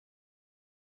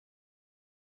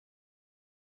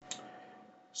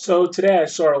So today I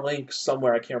saw a link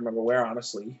somewhere, I can't remember where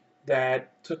honestly,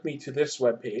 that took me to this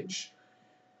web page,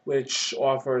 which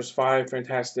offers 5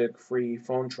 fantastic free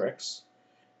phone tricks.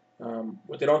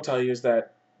 What they don't tell you is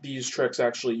that these tricks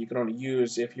actually you can only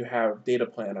use if you have data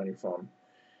plan on your phone.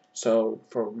 So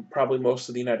for probably most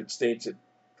of the United States, it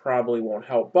probably won't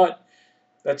help, but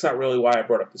that's not really why I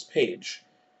brought up this page.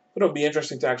 But it'll be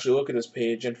interesting to actually look at this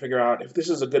page and figure out if this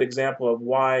is a good example of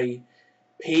why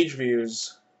page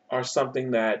views are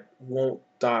something that won't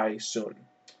die soon.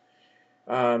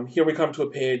 Here we come to a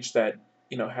page that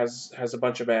has a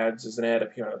bunch of ads. There's an ad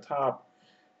up here on the top,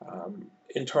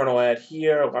 internal ad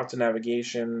here, lots of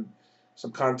navigation,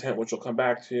 some content which we'll come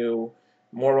back to,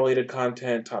 more related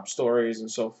content, top stories, and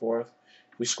so forth.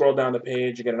 We scroll down the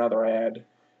page, you get another ad.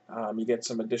 You get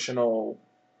some additional,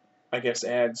 I guess,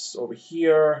 ads over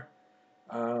here.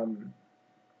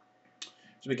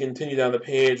 As we continue down the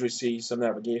page, we see some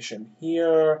navigation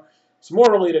here, some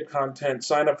more related content,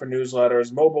 sign up for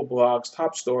newsletters, mobile blogs,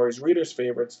 top stories, readers'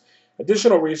 favorites,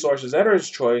 additional resources, editor's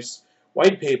choice,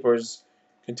 white papers,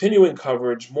 continuing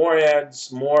coverage, more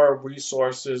ads, more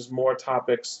resources, more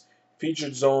topics,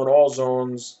 featured zone, all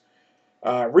zones,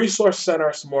 resource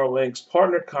center, some more links,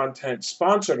 partnered content,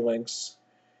 sponsored links,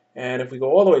 and if we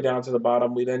go all the way down to the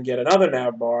bottom, we then get another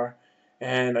nav bar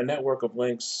and a network of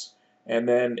links, and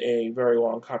then a very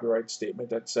long copyright statement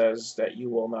that says that you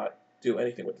will not do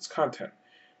anything with this content.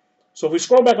 So if we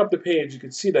scroll back up the page, you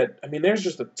can see that, I mean, there's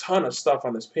just a ton of stuff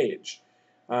on this page.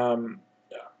 I'm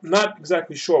not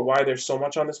exactly sure why there's so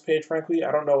much on this page, frankly.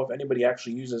 I don't know if anybody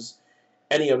actually uses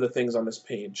any of the things on this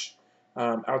page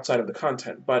outside of the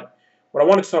content. But what I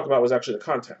wanted to talk about was actually the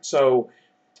content. So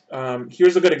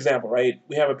here's a good example, right?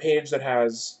 We have a page that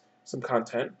has some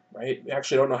content, right? We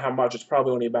actually don't know how much. It's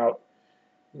probably only about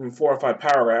 4 or 5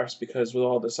 paragraphs because with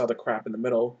all this other crap in the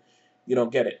middle, you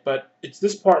don't get it. But it's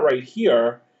this part right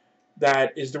here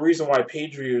that is the reason why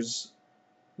page views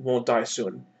won't die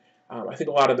soon. I think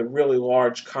a lot of the really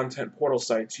large content portal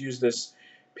sites use this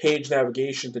page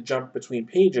navigation to jump between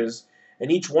pages,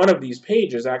 and each one of these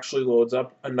pages actually loads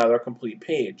up another complete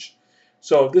page.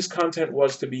 So if this content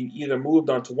was to be either moved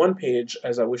onto one page,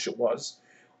 as I wish it was,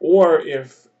 or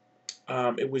if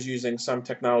it was using some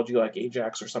technology like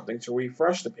Ajax or something to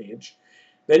refresh the page,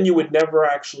 then you would never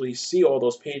actually see all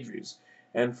those page views.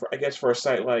 And I guess for a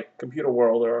site like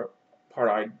ComputerWorld or part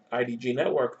of IDG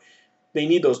Network, they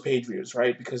need those page views,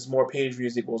 right? Because more page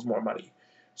views equals more money.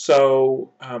 So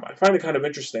I find it kind of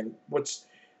interesting.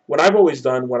 What I've always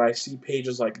done when I see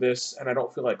pages like this and I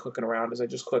don't feel like clicking around is I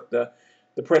just click the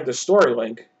print the story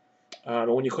link.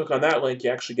 And when you click on that link,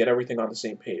 you actually get everything on the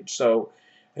same page. So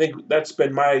I think that's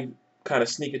been my kind of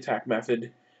sneak attack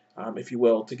method, if you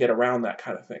will, to get around that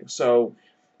kind of thing. So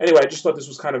anyway, I just thought this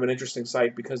was kind of an interesting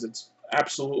site because it's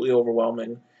absolutely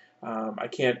overwhelming. I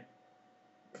can't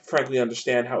frankly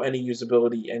understand how any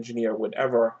usability engineer would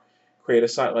ever create a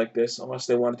site like this unless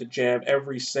they wanted to jam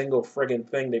every single friggin'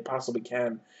 thing they possibly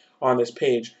can on this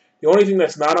page. The only thing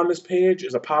that's not on this page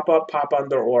is a pop-up,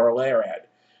 pop-under, or a layer ad.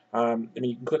 I mean,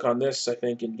 you can click on this, I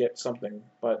think, and get something,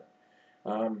 but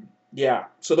yeah,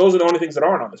 so those are the only things that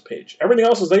aren't on this page. Everything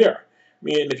else is there. I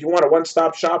mean, if you want a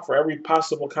one-stop shop for every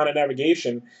possible kind of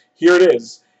navigation, here it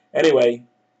is. Anyway,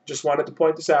 just wanted to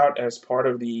point this out as part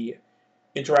of the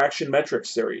InteractionMetrics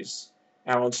series.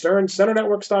 Alan Stern,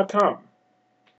 CenterNetworks.com.